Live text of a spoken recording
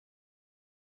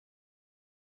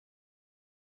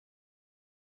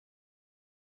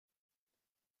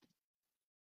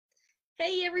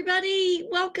Hey everybody,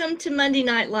 welcome to Monday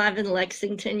Night Live in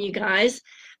Lexington, you guys.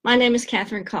 My name is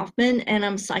Catherine Kaufman and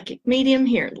I'm psychic medium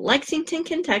here in Lexington,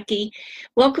 Kentucky.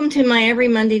 Welcome to my every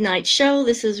Monday night show.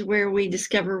 This is where we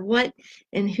discover what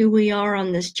and who we are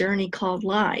on this journey called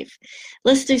life.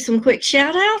 Let's do some quick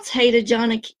shout outs. Hey to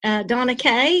Donna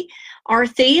Kay,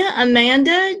 Arthea,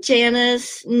 Amanda,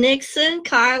 Janice, Nixon,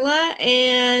 Kyla,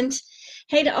 and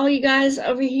hey to all you guys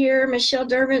over here, Michelle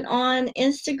Durbin on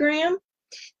Instagram.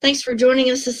 Thanks for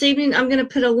joining us this evening. I'm going to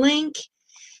put a link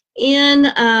in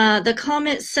the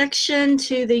comment section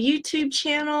to the YouTube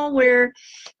channel where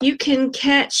you can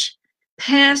catch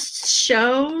past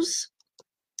shows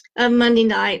of Monday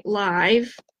Night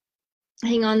Live.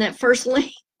 Hang on, that first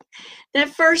link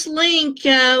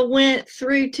went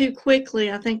through too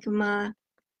quickly. I think my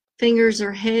fingers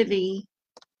are heavy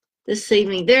this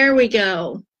evening. There we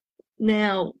go.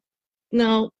 Now,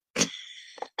 no.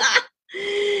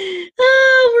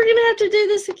 Oh, we're gonna have to do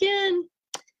this again.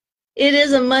 It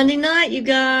is a Monday night, you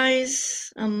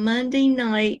guys. A Monday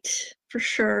night for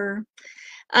sure.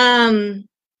 Some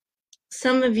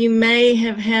of you may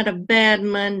have had a bad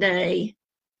Monday.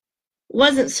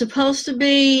 Wasn't supposed to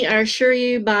be, I assure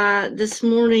you, by this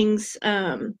morning's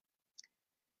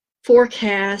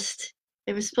forecast.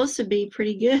 It was supposed to be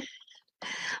pretty good.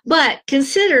 But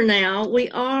consider now, we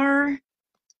are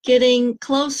getting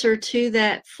closer to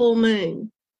that full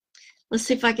moon. Let's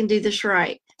see if I can do this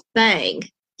right. Bang.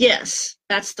 Yes,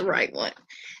 that's the right one.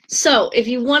 So if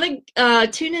you want to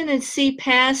tune in and see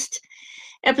past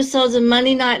episodes of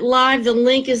Monday Night Live, the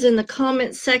link is in the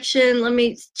comment section. Let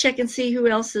me check and see who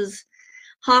else is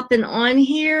hopping on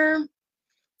here.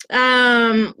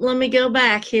 Let me go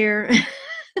back here.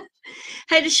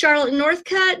 Hey to Charlotte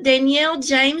Northcutt, Danielle,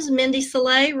 James, Mindy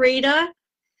Soleil, Rita,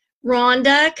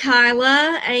 Rhonda,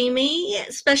 Kyla, Amy.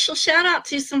 Special shout out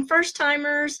to some first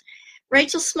timers.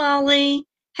 Rachel Smalley.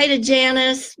 Hey to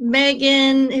Janice,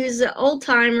 Megan, who's an old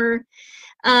timer,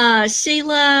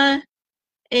 Sheila,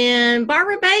 and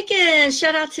Barbara Bacon.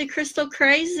 Shout out to Crystal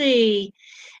Crazy.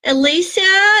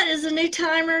 Alicia is a new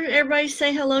timer. Everybody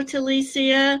say hello to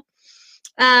Alicia.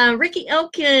 Ricky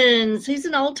Elkins, he's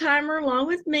an old timer along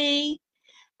with me.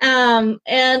 And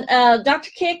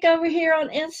Dr. Kick over here on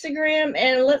Instagram,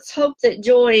 and let's hope that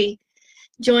Joy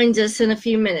joins us in a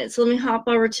few minutes. Let me hop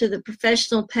over to the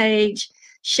professional page.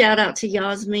 Shout out to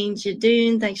Yasmin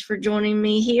Jadoon. Thanks for joining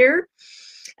me here.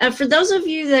 For those of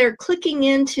you that are clicking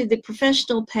into the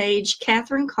professional page,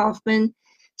 Catherine Kaufman,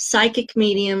 Psychic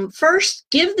Medium, first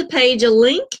give the page a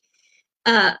link.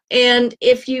 And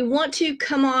if you want to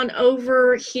come on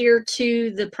over here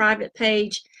to the private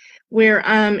page, where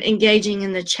I'm engaging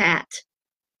in the chat.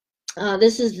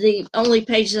 This is the only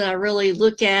page that I really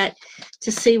look at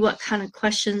to see what kind of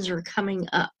questions are coming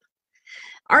up.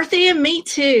 Arthea, me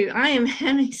too. I am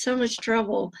having so much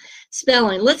trouble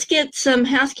spelling. Let's get some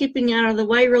housekeeping out of the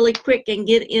way really quick and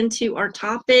get into our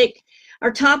topic.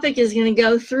 Our topic is going to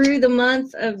go through the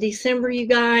month of December, you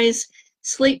guys.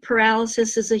 Sleep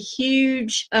paralysis is a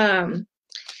huge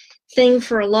thing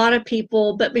for a lot of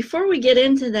people. But before we get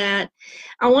into that,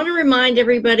 I want to remind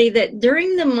everybody that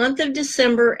during the month of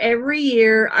December every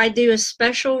year I do a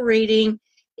special reading.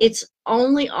 It's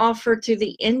only offered to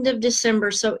the end of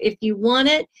December, so if you want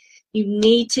it, you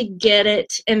need to get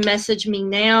it and message me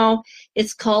now.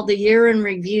 It's called the Year in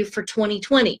Review for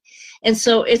 2020, and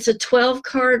so it's a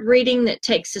 12-card reading that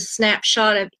takes a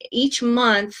snapshot of each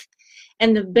month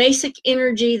and the basic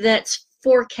energy that's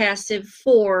forecasted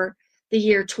for the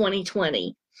year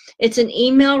 2020. It's an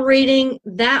email reading.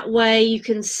 That way you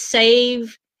can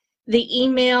save the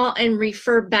email and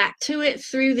refer back to it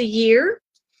through the year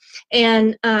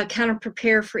and kind of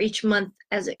prepare for each month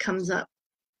as it comes up.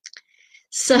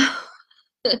 So,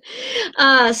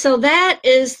 so that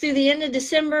is through the end of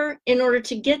December. In order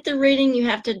to get the reading, you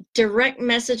have to direct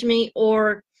message me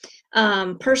or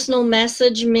personal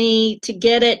message me to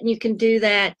get it. And you can do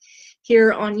that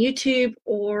here on YouTube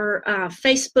or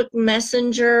Facebook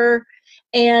Messenger,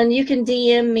 and you can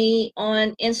DM me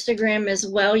on Instagram as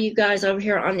well, you guys over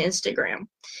here on Instagram.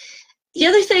 The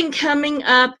other thing coming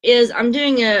up is I'm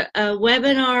doing a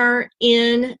webinar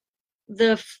in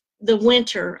the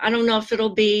winter. I don't know if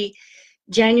it'll be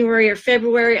January or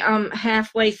February. I'm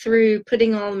halfway through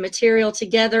putting all the material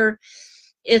together.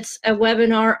 It's a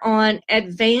webinar on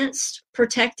advanced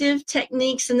protective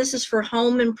techniques, and this is for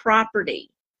home and property.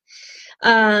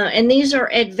 And these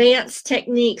are advanced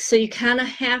techniques, so you kind of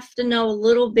have to know a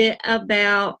little bit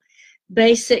about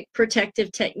basic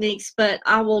protective techniques, but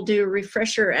I will do a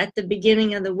refresher at the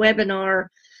beginning of the webinar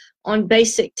on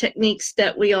basic techniques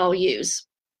that we all use.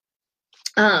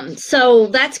 So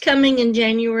that's coming in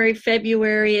January,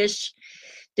 February-ish.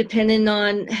 depending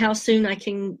on how soon I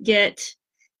can get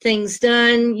things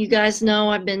done. You guys know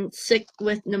I've been sick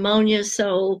with pneumonia,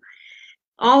 so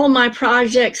all of my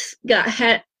projects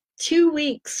had 2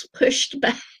 weeks pushed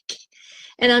back.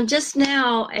 And I'm just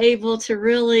now able to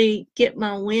really get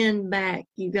my wind back,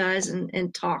 you guys,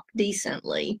 and talk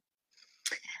decently.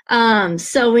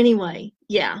 So anyway,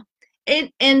 yeah.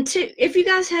 If you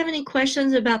guys have any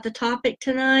questions about the topic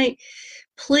tonight,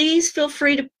 please feel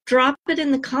free to drop it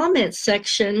in the comments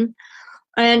section.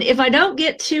 And if I don't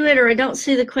get to it or I don't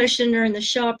see the question during the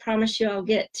show, I promise you I'll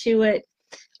get to it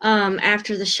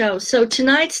after the show. So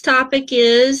tonight's topic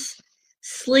is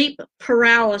sleep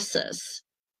paralysis.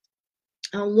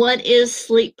 What is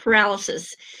sleep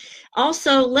paralysis?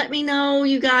 Also, let me know,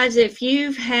 you guys, if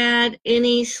you've had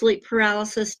any sleep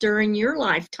paralysis during your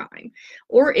lifetime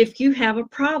or if you have a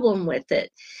problem with it.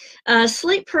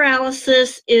 Sleep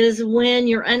paralysis is when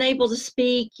you're unable to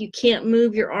speak, you can't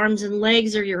move your arms and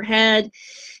legs or your head,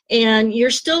 and you're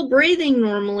still breathing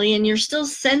normally and you're still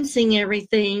sensing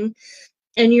everything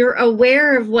and you're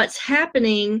aware of what's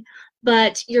happening,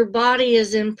 but your body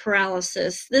is in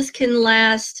paralysis. This can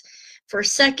last for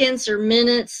seconds or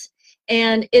minutes,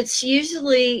 and it's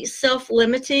usually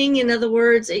self-limiting. In other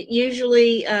words, it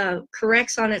usually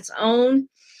corrects on its own.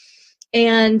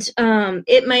 And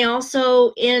it may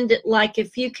also end like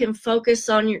if you can focus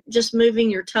on just moving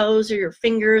your toes or your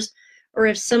fingers, or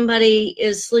if somebody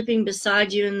is sleeping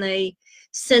beside you and they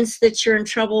sense that you're in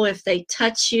trouble, if they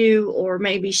touch you or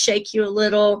maybe shake you a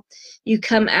little, you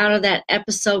come out of that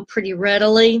episode pretty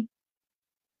readily.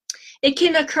 It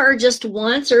can occur just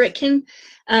once, or it can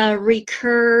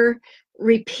recur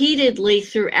repeatedly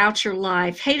throughout your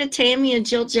life. Hey to Tammy and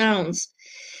Jill Jones.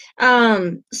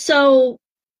 So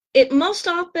it most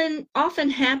often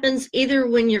happens either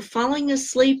when you're falling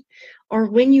asleep or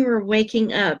when you are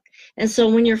waking up. And so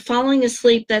when you're falling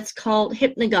asleep, that's called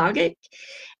hypnagogic.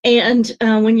 And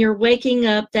when you're waking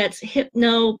up, that's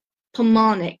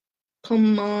hypnopomonic.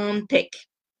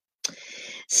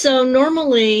 So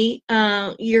normally,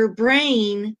 your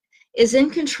brain is in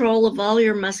control of all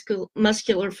your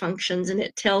muscular functions, and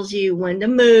it tells you when to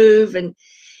move and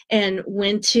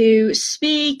when to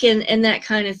speak and that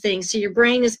kind of thing. So your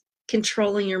brain is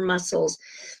controlling your muscles,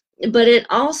 but it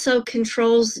also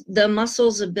controls the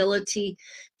muscles' ability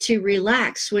to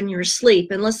relax when you're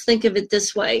asleep. And let's think of it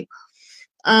this way.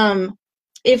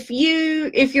 If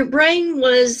your brain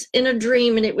was in a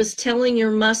dream and it was telling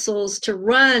your muscles to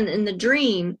run in the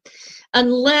dream,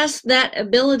 unless that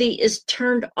ability is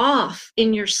turned off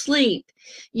in your sleep,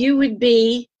 you would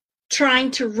be trying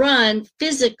to run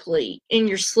physically in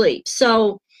your sleep.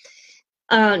 So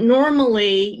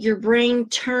normally your brain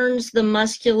turns the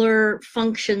muscular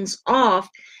functions off,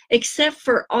 except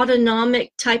for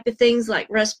autonomic type of things like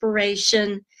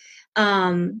respiration,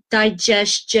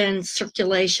 digestion,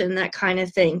 circulation, that kind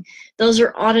of thing. Those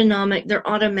are autonomic, they're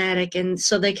automatic, and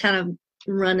so they kind of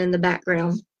run in the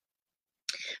background.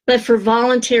 But for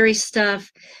voluntary stuff,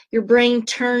 your brain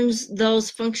turns those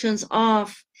functions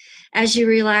off as you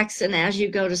relax and as you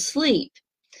go to sleep.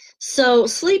 So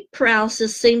sleep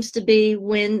paralysis seems to be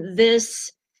when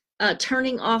this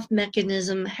turning off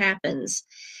mechanism happens.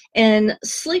 And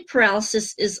sleep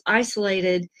paralysis is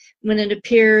isolated when it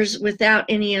appears without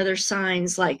any other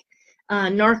signs, like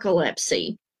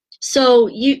narcolepsy. So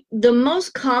the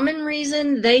most common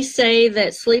reason they say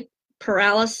that sleep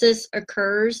paralysis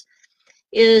occurs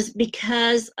is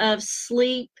because of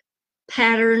sleep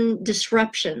pattern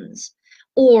disruptions,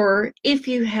 or if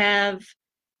you have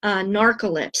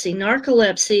narcolepsy.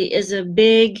 Narcolepsy is a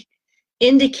big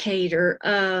indicator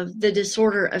of the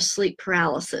disorder of sleep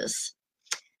paralysis.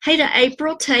 Hey to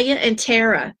April, Taya, and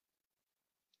Tara.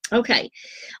 Okay.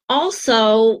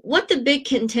 Also, what the big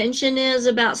contention is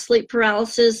about sleep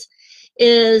paralysis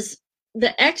is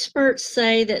the experts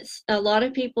say that a lot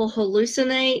of people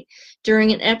hallucinate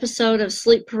during an episode of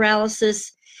sleep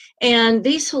paralysis, and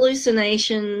these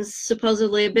hallucinations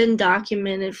supposedly have been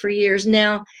documented for years.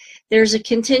 Now, there's a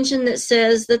contention that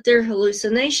says that they're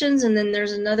hallucinations, and then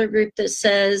there's another group that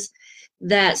says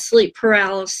that sleep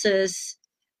paralysis,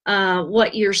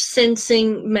 what you're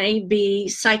sensing may be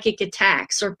psychic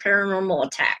attacks or paranormal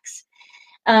attacks.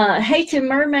 Hey to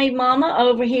Mermaid Mama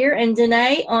over here, and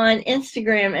Danae on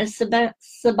Instagram as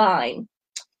Sabine.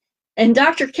 And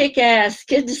Dr. Kickass,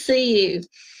 good to see you.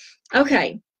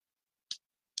 Okay.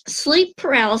 Sleep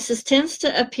paralysis tends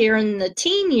to appear in the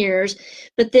teen years,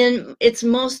 but then it's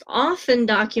most often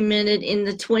documented in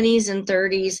the 20s and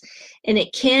 30s, and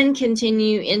it can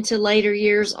continue into later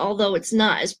years, although it's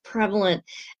not as prevalent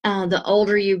the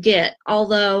older you get,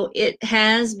 although it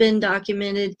has been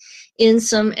documented in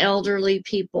some elderly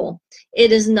people.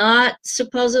 It is not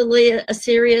supposedly a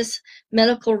serious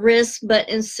medical risk, but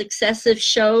in successive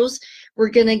shows, we're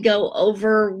going to go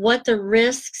over what the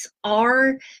risks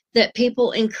are that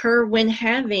people incur when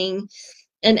having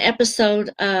an episode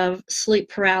of sleep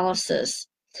paralysis.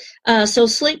 So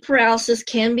sleep paralysis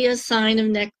can be a sign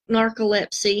of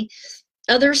narcolepsy.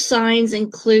 Other signs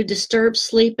include disturbed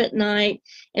sleep at night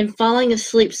and falling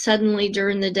asleep suddenly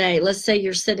during the day. Let's say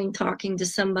you're sitting talking to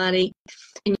somebody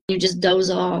and you just doze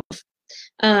off.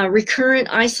 Recurrent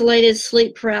isolated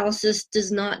sleep paralysis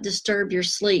does not disturb your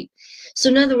sleep. So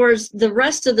in other words, the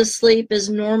rest of the sleep is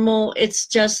normal. It's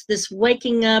just this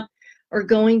waking up or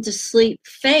going to sleep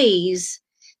phase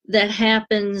that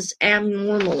happens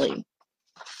abnormally.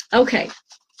 Okay.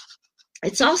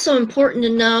 It's also important to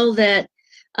know that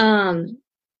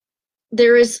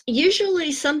there is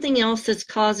usually something else that's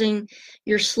causing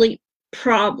your sleep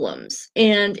problems,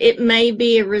 and it may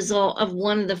be a result of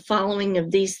one of the following of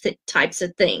these types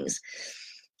of things.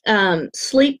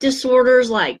 Sleep disorders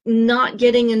like not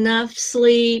getting enough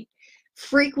sleep,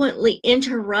 frequently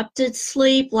interrupted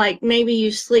sleep, like maybe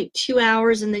you sleep 2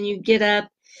 hours and then you get up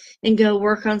and go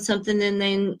work on something and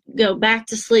then go back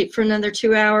to sleep for another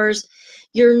 2 hours.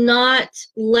 You're not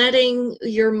letting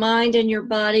your mind and your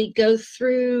body go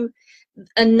through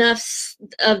enough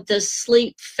of the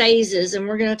sleep phases, and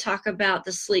we're going to talk about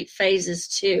the sleep phases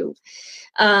too.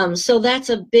 So that's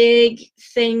a big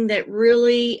thing that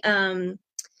really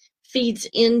feeds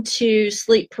into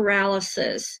sleep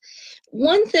paralysis.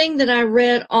 One thing that I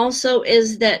read also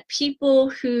is that people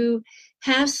who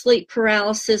have sleep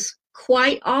paralysis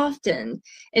quite often,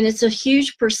 and it's a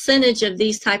huge percentage of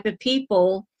these type of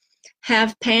people,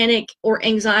 have panic or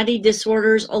anxiety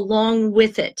disorders along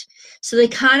with it. So they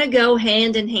kind of go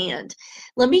hand in hand.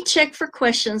 Let me check for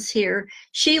questions here.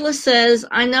 Sheila says,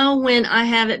 I know when I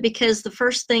have it because the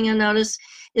first thing I notice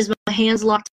is my hands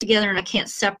locked together and I can't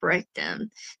separate them.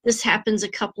 This happens a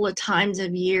couple of times a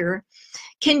year.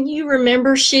 Can you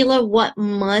remember, Sheila, what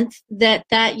month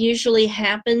that usually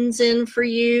happens in for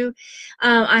you?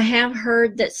 I have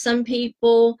heard that some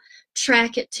people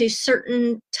track it to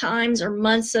certain times or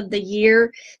months of the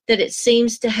year that it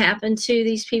seems to happen to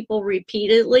these people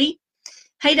repeatedly.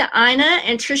 Hey to Ina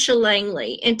and Trisha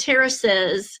Langley. And Tara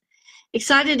says,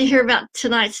 excited to hear about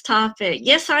tonight's topic.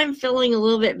 Yes, I'm feeling a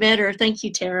little bit better. Thank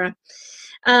you, Tara.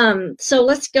 So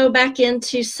let's go back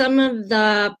into some of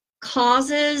the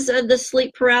causes of the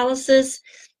sleep paralysis,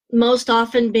 most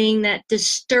often being that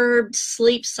disturbed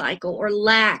sleep cycle or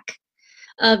lack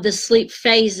of the sleep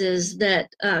phases that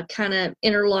kind of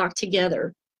interlock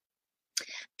together.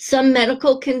 Some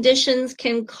medical conditions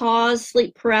can cause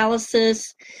sleep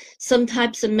paralysis. Some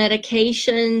types of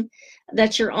medication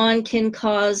that you're on can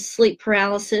cause sleep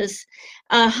paralysis.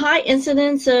 High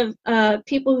incidence of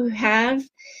people who have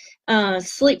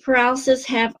sleep paralysis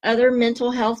have other mental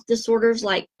health disorders,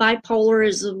 like bipolar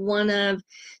is one of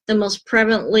the most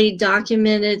prevalently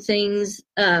documented things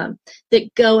that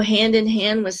go hand in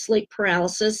hand with sleep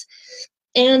paralysis,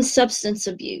 and substance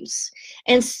abuse.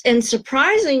 And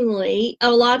surprisingly,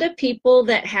 a lot of people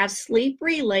that have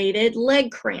sleep-related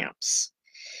leg cramps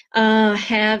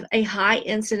have a high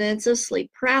incidence of sleep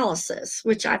paralysis,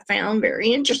 which I found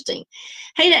very interesting.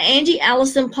 Hey to Angie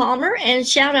Allison Palmer, and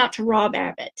shout out to Rob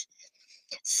Abbott.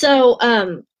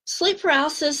 So sleep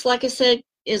paralysis, like I said,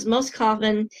 is most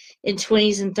common in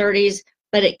 20s and 30s,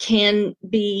 but it can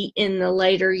be in the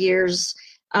later years,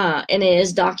 and it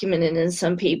is documented in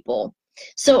some people.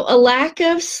 So a lack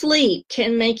of sleep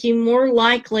can make you more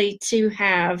likely to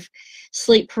have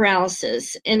sleep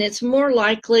paralysis, and it's more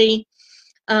likely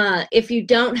if you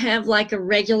don't have like a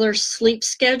regular sleep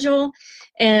schedule,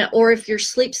 or if your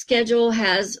sleep schedule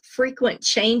has frequent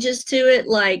changes to it,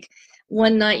 like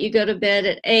one night you go to bed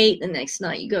at 8, the next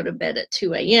night you go to bed at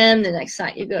 2 a.m., the next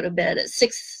night you go to bed at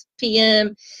 6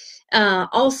 p.m.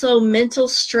 Also, mental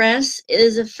stress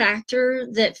is a factor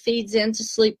that feeds into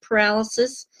sleep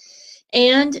paralysis.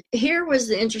 And here was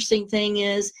the interesting thing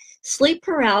is sleep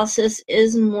paralysis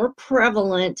is more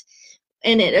prevalent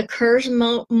and it occurs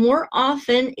more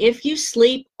often if you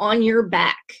sleep on your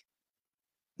back.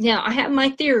 Now, I have my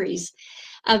theories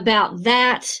about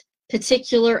that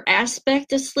particular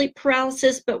aspect of sleep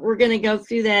paralysis, but we're going to go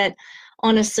through that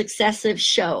on a successive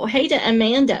show. Hey to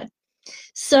Amanda.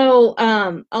 So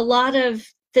a lot of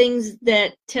things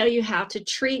that tell you how to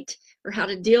treat or how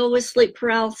to deal with sleep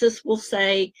paralysis will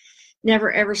say,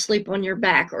 never ever sleep on your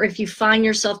back. Or if you find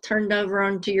yourself turned over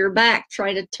onto your back,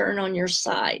 try to turn on your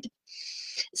side.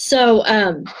 So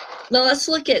now let's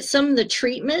look at some of the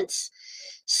treatments.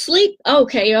 Sleep,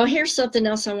 okay, oh, here's something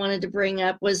else I wanted to bring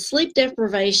up, was sleep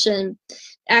deprivation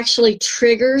actually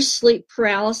triggers sleep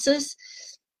paralysis.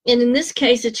 And in this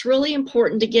case, it's really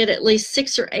important to get at least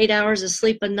 6 or 8 hours of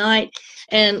sleep a night.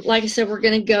 And like I said, we're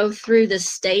going to go through the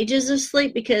stages of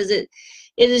sleep, because it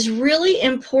is really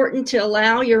important to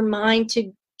allow your mind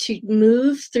to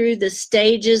move through the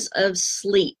stages of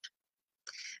sleep.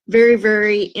 Very,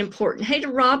 very important. Hey to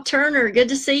Rob Turner, good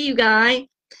to see you, guy.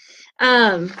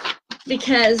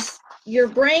 Because your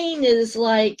brain is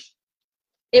like,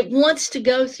 it wants to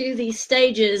go through these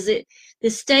stages. The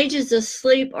stages of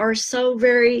sleep are so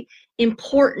very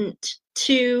important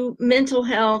to mental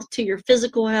health, to your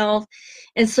physical health.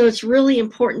 And so it's really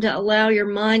important to allow your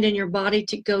mind and your body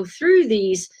to go through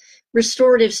these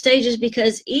restorative stages,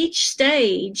 because each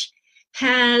stage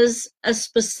has a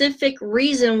specific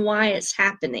reason why it's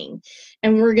happening.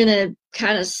 And we're going to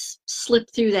kind of slip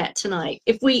through that tonight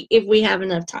if we have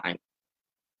enough time.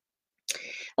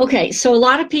 Okay, so a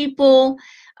lot of people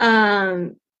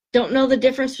don't know the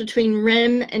difference between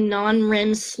REM and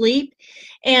non-REM sleep.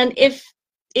 And if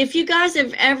you guys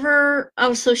have ever,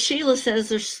 oh, so Sheila says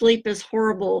their sleep is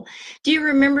horrible. Do you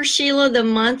remember, Sheila, the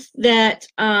months that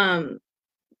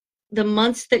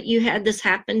you had this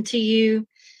happen to you?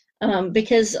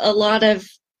 Because a lot of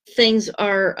things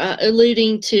are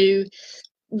alluding to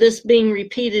this being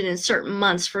repeated in certain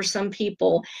months for some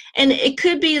people. And it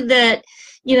could be that,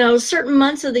 you know, certain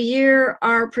months of the year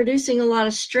are producing a lot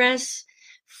of stress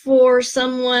for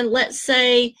someone. Let's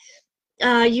say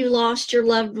you lost your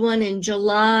loved one in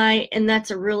July, and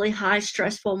that's a really high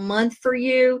stressful month for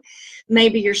you.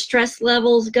 Maybe your stress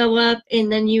levels go up,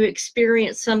 and then you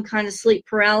experience some kind of sleep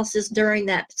paralysis during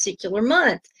that particular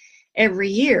month every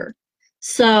year.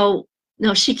 So,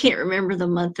 no, she can't remember the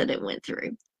month that it went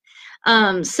through.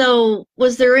 So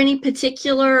was there any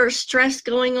particular stress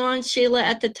going on, Sheila,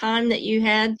 at the time that you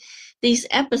had these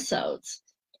episodes?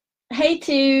 Hey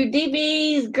to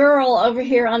DB's girl over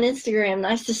here on Instagram.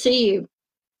 Nice to see you.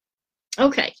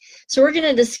 Okay, so we're going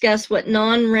to discuss what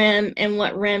non-REM and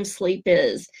what REM sleep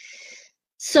is.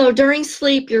 So during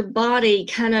sleep, your body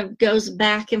kind of goes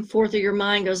back and forth, or your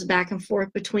mind goes back and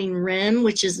forth between REM,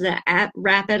 which is the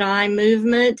rapid eye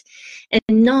movement, and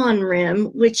non-REM,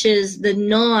 which is the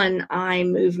non-eye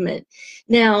movement.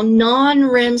 Now,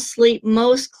 non-REM sleep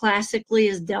most classically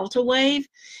is delta wave,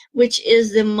 which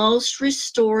is the most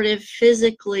restorative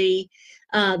physically,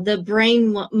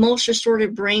 the most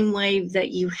restorative brain wave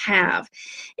that you have.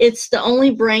 It's the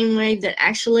only brain wave that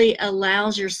actually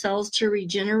allows your cells to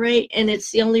regenerate, and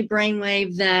it's the only brain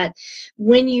wave that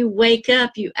when you wake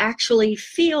up, you actually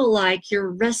feel like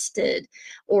you're rested,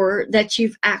 or that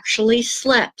you've actually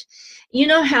slept. You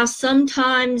know how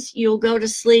sometimes you'll go to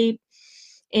sleep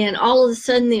and all of a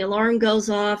sudden the alarm goes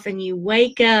off and you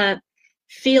wake up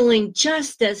feeling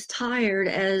just as tired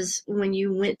as when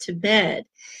you went to bed.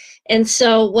 And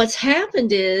so what's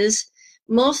happened is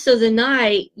most of the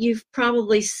night you've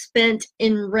probably spent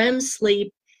in REM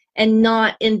sleep and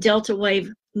not in delta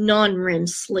wave non-REM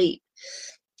sleep.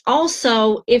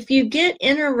 Also, if you get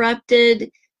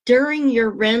interrupted during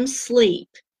your REM sleep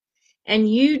and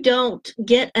you don't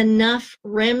get enough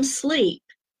REM sleep,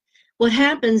 what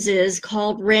happens is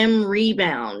called REM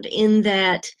rebound, in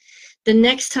that the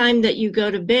next time that you go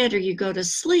to bed or you go to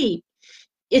sleep,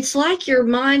 it's like your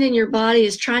mind and your body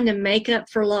is trying to make up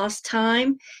for lost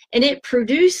time, and it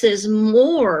produces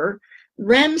more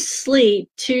REM sleep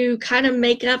to kind of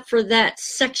make up for that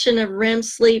section of REM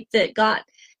sleep that got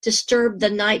disturbed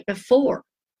the night before,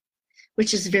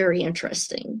 which is very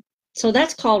interesting. So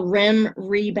that's called REM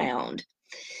rebound.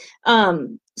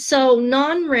 So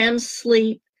non-REM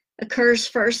sleep occurs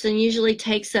first and usually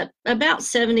takes up about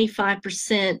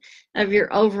 75% of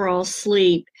your overall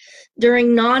sleep.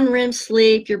 During non-REM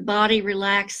sleep, your body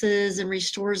relaxes and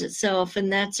restores itself,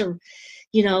 and that's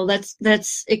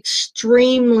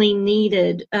extremely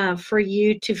needed for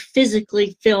you to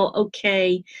physically feel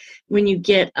okay when you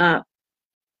get up.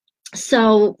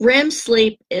 So REM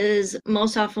sleep is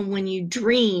most often when you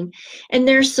dream, and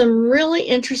there's some really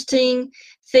interesting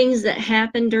things that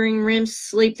happen during REM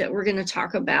sleep that we're going to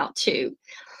talk about too.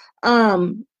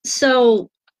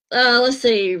 Let's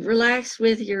see, relax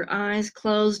with your eyes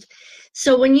closed.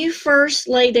 So when you first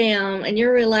lay down and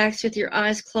you're relaxed with your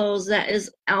eyes closed, that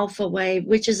is alpha wave,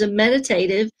 which is a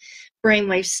meditative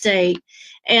brainwave state.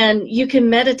 And you can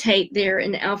meditate there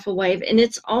in alpha wave. And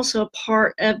it's also a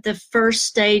part of the first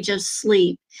stage of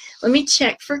sleep. Let me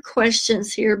check for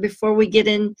questions here before we get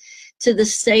into the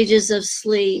stages of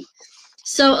sleep.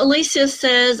 So Alicia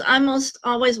says, I must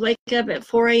always wake up at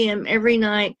 4 a.m. every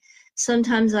night.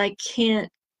 Sometimes I can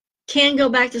go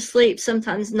back to sleep,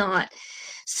 sometimes not.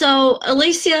 So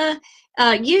Alicia,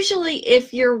 usually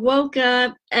if you're woke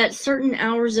up at certain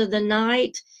hours of the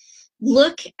night,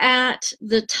 look at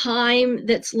the time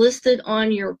that's listed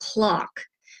on your clock.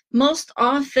 Most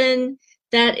often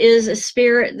that is a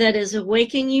spirit that is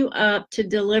waking you up to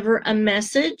deliver a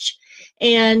message.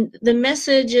 And the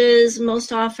messages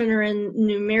most often are in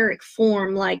numeric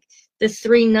form, like the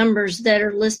 3 numbers that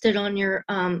are listed on your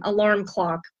alarm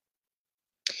clock.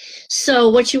 So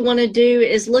what you want to do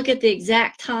is look at the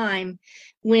exact time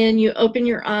when you open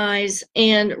your eyes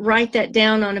and write that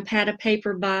down on a pad of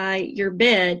paper by your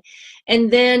bed. And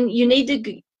then you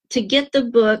need to get the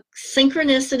book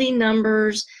Synchronicity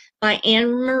Numbers by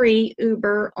Anne Marie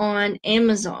Uber on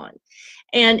Amazon.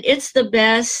 And it's the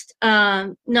best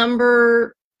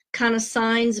number kind of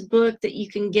signs book that you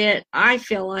can get, I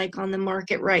feel like, on the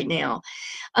market right now.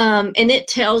 And it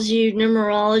tells you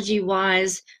numerology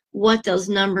wise what those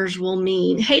numbers will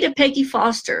mean. Hey to Peggy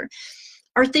Foster.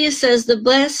 Arthea says, the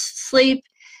best sleep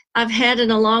I've had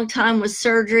in a long time was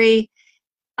surgery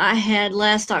I had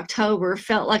last October.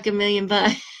 Felt like $1,000,000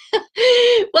 bucks.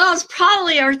 Well, it's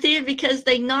probably, Arthea, because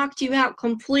they knocked you out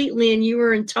completely and you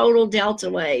were in total delta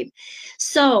wave.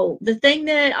 So the thing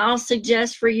that I'll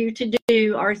suggest for you to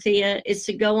do, Arthea, is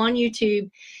to go on YouTube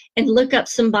and look up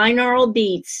some binaural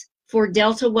beats for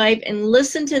delta wave and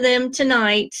listen to them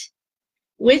tonight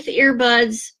with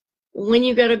earbuds when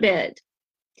you go to bed.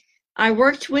 I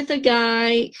worked with a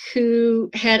guy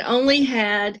who had only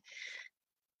had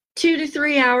 2 to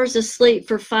 3 hours of sleep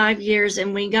for 5 years,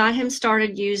 and we got him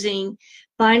started using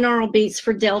binaural beats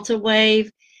for delta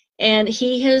wave, and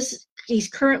he's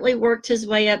currently worked his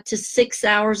way up to 6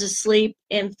 hours of sleep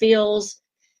and feels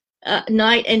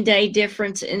night and day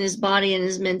difference in his body and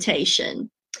his mentation.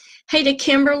 Hey to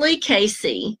Kimberly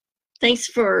Casey, thanks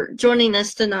for joining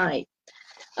us tonight.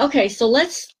 Okay, so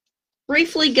let's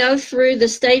briefly go through the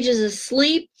stages of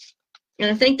sleep.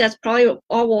 And I think that's probably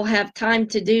all we'll have time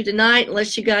to do tonight,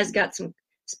 unless you guys got some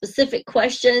specific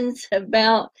questions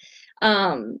about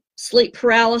sleep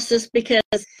paralysis,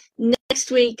 because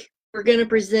next week we're going to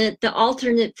present the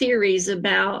alternate theories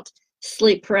about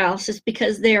sleep paralysis,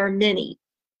 because there are many.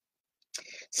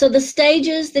 So the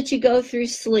stages that you go through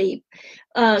sleep.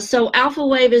 So alpha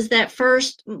wave is that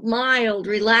first mild,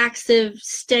 relaxive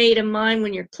state of mind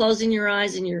when you're closing your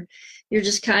eyes and you're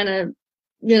just kind of,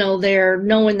 there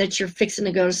knowing that you're fixing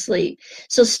to go to sleep.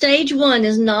 So stage 1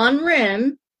 is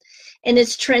non-REM, and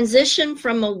it's transition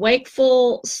from a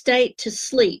wakeful state to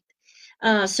sleep.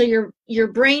 So your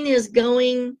brain is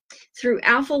going through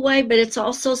alpha wave, but it's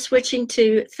also switching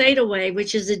to theta wave,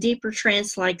 which is a deeper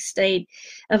trance-like state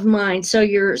of mind. So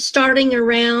you're starting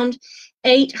around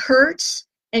 8 hertz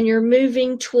and you're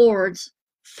moving towards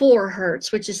 4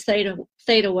 hertz, which is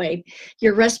theta wave.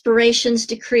 Your respirations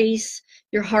decrease,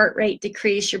 your heart rate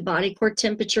decrease, your body core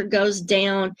temperature goes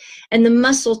down, and the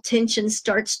muscle tension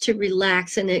starts to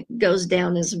relax and it goes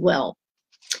down as well.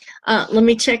 Let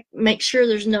me check, make sure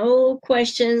there's no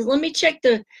questions. Let me check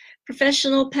the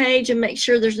professional page and make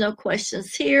sure there's no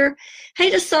questions here. Hey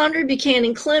to Sandra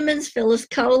Buchanan Clemens, Phyllis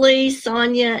Coley,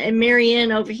 Sonia, and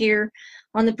Marianne over here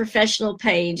on the professional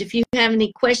page. If you have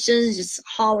any questions, just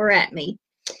holler at me.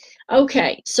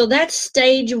 Okay, so that's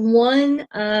stage 1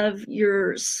 of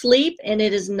your sleep, and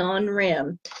it is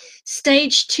non-REM.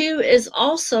 Stage 2 is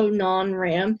also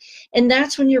non-REM, and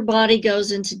that's when your body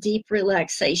goes into deep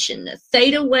relaxation. The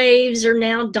theta waves are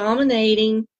now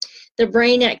dominating the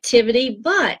brain activity,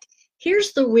 but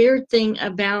here's the weird thing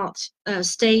about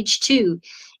stage 2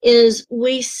 is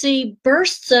we see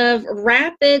bursts of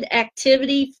rapid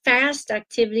activity, fast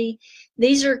activity.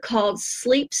 These are called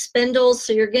sleep spindles,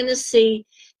 so you're going to see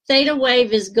theta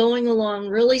wave is going along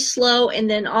really slow, and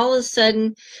then all of a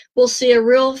sudden we'll see a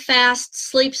real fast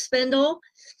sleep spindle,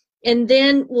 and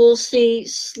then we'll see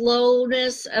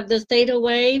slowness of the theta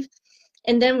wave,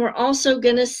 and then we're also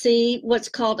going to see what's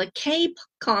called a K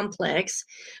complex,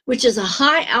 which is a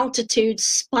high altitude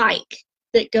spike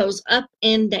that goes up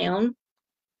and down,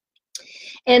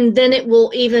 and then it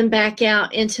will even back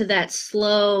out into that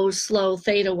slow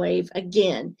theta wave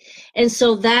again. And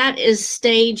so that is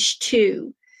stage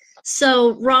 2.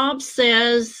 So Rob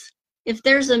says, if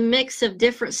there's a mix of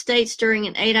different states during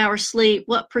an 8-hour sleep,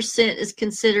 what % is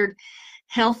considered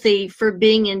healthy for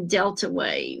being in delta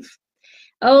wave.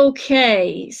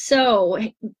 Okay, so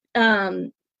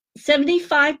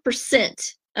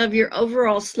 75% of your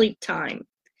overall sleep time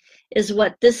is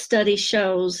what this study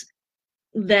shows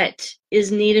that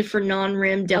is needed for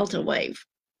non-REM delta wave.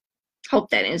 Hope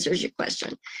that answers your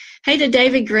question. Hey to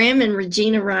David Graham and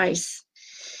Regina Rice.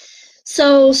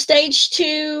 So stage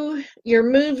 2,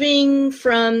 you're moving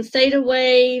from theta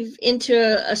wave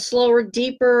into a slower,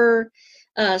 deeper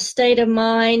state of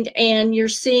mind, and you're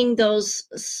seeing those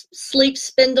sleep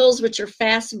spindles, which are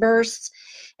fast bursts,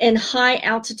 and high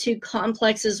altitude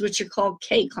complexes, which are called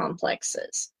K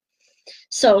complexes.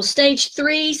 So stage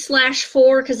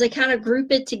 3/4, because they kind of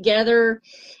group it together,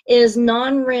 is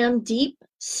non-REM deep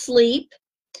sleep.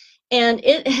 And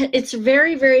it's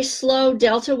very, very slow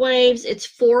delta waves. It's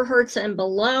 4 hertz and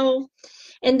below.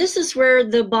 And this is where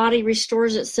the body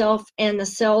restores itself and the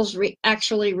cells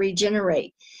actually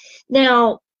regenerate.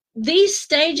 Now, these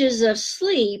stages of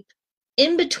sleep,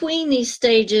 in between these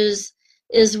stages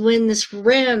is when these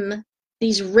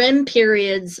REM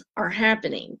periods are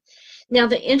happening. Now,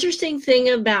 the interesting thing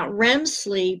about REM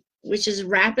sleep, which is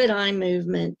rapid eye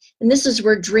movement, and this is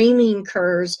where dreaming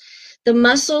occurs, the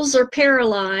muscles are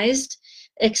paralyzed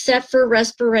except for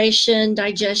respiration,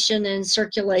 digestion, and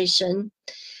circulation.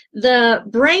 The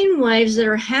brain waves that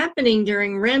are happening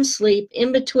during REM sleep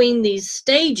in between these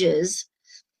stages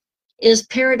is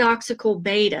paradoxical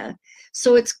beta.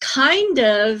 So it's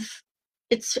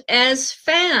as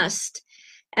fast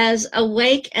as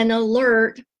awake and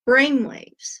alert brain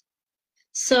waves.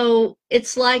 So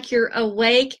it's like you're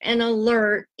awake and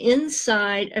alert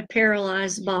inside a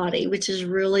paralyzed body, which is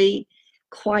really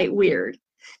quite weird.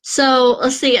 So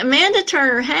let's see, Amanda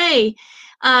Turner, hey,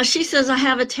 she says, I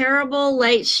have a terrible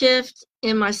late shift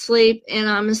in my sleep and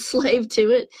I'm a slave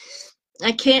to it.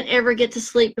 I can't ever get to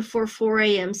sleep before 4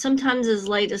 a.m., sometimes as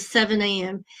late as 7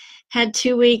 a.m. Had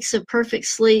 2 weeks of perfect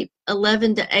sleep,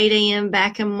 11 to 8 a.m.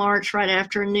 back in March right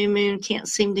after a new moon. Can't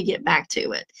seem to get back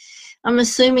to it. I'm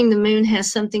assuming the moon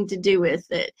has something to do with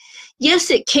it. Yes,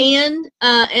 it can.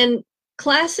 And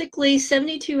classically,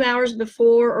 72 hours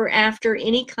before or after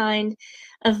any kind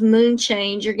of moon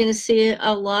change, you're going to see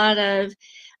a lot of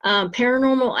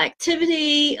paranormal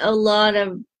activity, a lot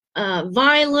of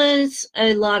violence,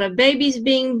 a lot of babies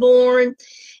being born,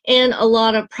 and a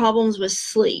lot of problems with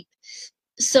sleep.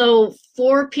 So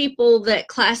for people that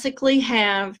classically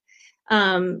have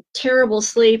terrible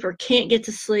sleep or can't get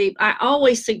to sleep, I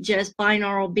always suggest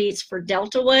binaural beats for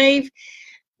delta wave,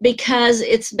 because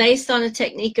it's based on a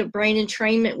technique of brain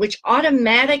entrainment, which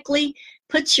automatically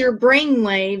puts your brain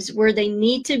waves where they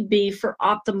need to be for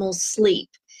optimal sleep.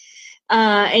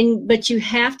 But you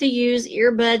have to use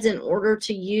earbuds in order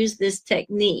to use this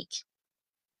technique.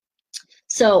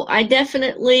 So I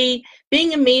definitely,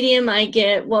 being a medium, I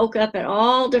get woke up at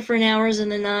all different hours in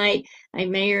the night. I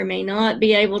may or may not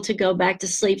be able to go back to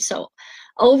sleep. So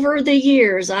over the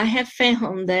years, I have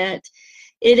found that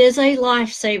it is a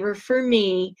lifesaver for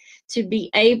me to be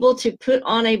able to put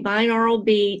on a binaural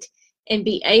beat and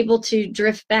be able to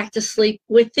drift back to sleep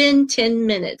within 10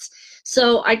 minutes.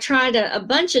 So I tried a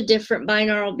bunch of different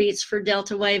binaural beats for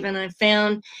delta wave, and I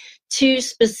found 2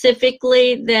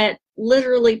 specifically that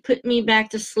literally put me back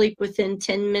to sleep within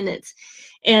 10 minutes.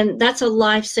 And that's a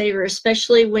lifesaver,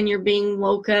 especially when you're being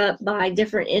woke up by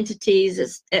different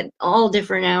entities at all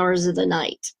different hours of the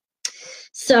night.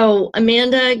 So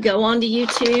Amanda, go on to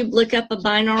YouTube, look up a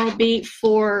binaural beat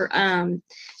for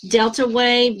delta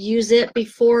wave, use it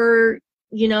before,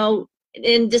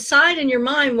 and decide in your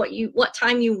mind what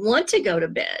time you want to go to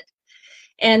bed.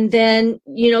 And then,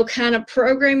 kind of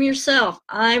program yourself.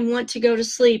 I want to go to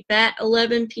sleep at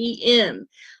 11 p.m.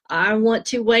 I want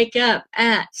to wake up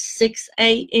at 6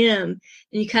 a.m.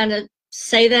 And you kind of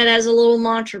say that as a little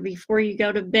mantra before you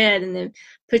go to bed, and then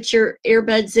put your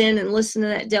earbuds in and listen to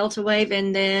that delta wave,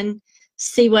 and then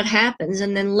see what happens,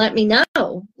 and then let me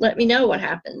know what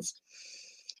happens.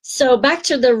 So back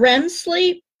to the REM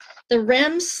sleep. The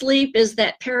REM sleep is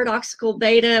that paradoxical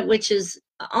beta, which is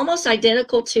almost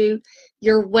identical to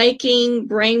your waking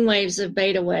brain waves of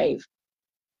beta wave.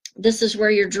 This is where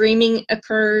your dreaming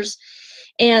occurs.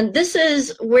 And this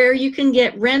is where you can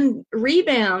get REM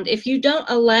rebound if you don't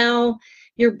allow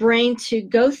your brain to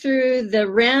go through the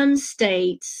REM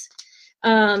states.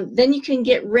 Then you can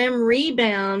get REM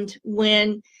rebound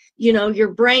when your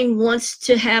brain wants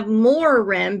to have more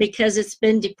REM because it's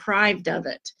been deprived of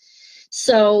it.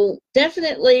 So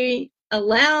definitely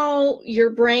allow your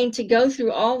brain to go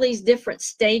through all these different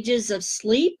stages of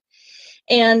sleep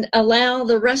and allow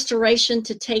the restoration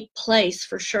to take place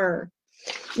for sure.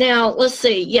 Now, let's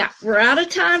see. Yeah, we're out of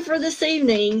time for this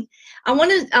evening. I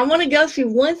want to go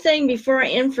through one thing before I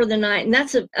end for the night, and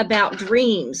that's about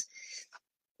dreams.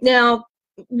 Now,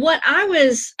 what I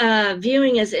was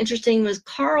viewing as interesting was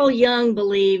Carl Jung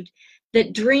believed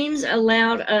that dreams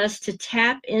allowed us to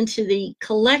tap into the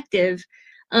collective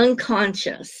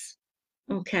unconscious.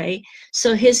 Okay,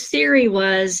 so his theory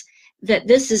was that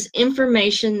this is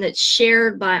information that's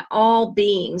shared by all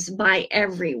beings, by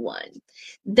everyone.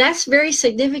 That's very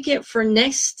significant for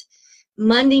next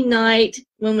Monday night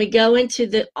when we go into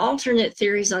the alternate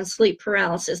theories on sleep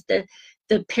paralysis, the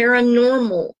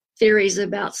paranormal theories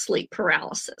about sleep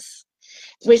paralysis,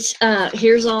 which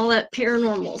here's all that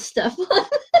paranormal stuff on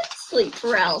sleep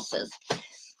paralysis.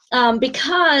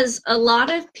 Because a lot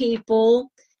of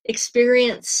people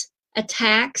experience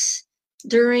attacks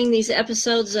during these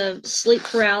episodes of sleep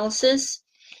paralysis,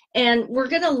 and we're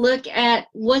going to look at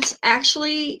what's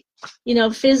actually,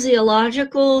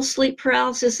 physiological sleep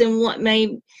paralysis and what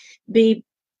may be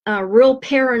a real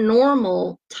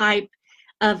paranormal type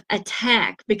of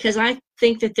attack, because I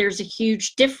think that there's a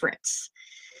huge difference.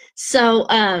 So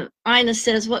Ina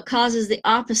says, what causes the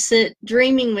opposite,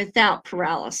 dreaming without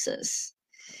paralysis?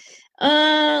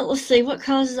 Let's see, what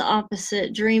causes the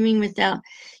opposite, dreaming without?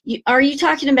 Are you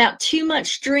talking about too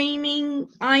much dreaming,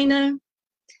 Ina?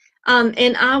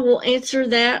 And I will answer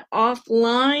that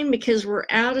offline because we're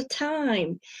out of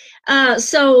time.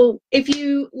 So if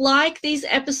you like these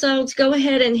episodes, go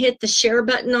ahead and hit the share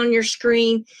button on your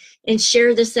screen and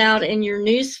share this out in your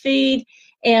news feed,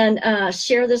 and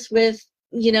share this with,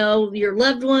 your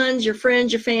loved ones, your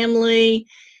friends, your family,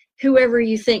 whoever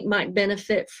you think might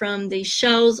benefit from these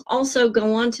shows. Also,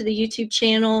 go on to the YouTube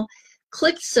channel,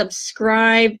 click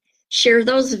subscribe, share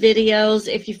those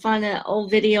videos. If you find an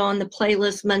old video on the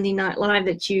playlist Monday Night Live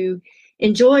that you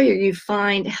enjoy or you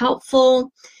find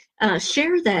helpful,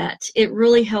 share that. It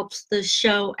really helps the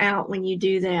show out when you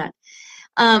do that.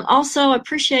 Also, I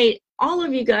appreciate all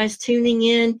of you guys tuning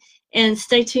in, and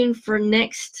stay tuned for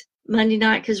next Monday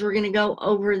night because we're going to go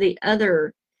over the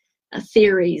other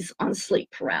theories on sleep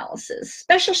paralysis.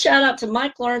 Special shout out to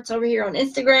Mike Lawrence over here on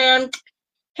Instagram.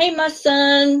 Hey, my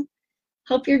son.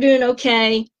 Hope you're doing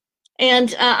okay.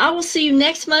 And I will see you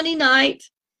next Monday night.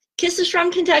 Kisses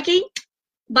from Kentucky.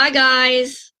 Bye,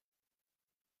 guys.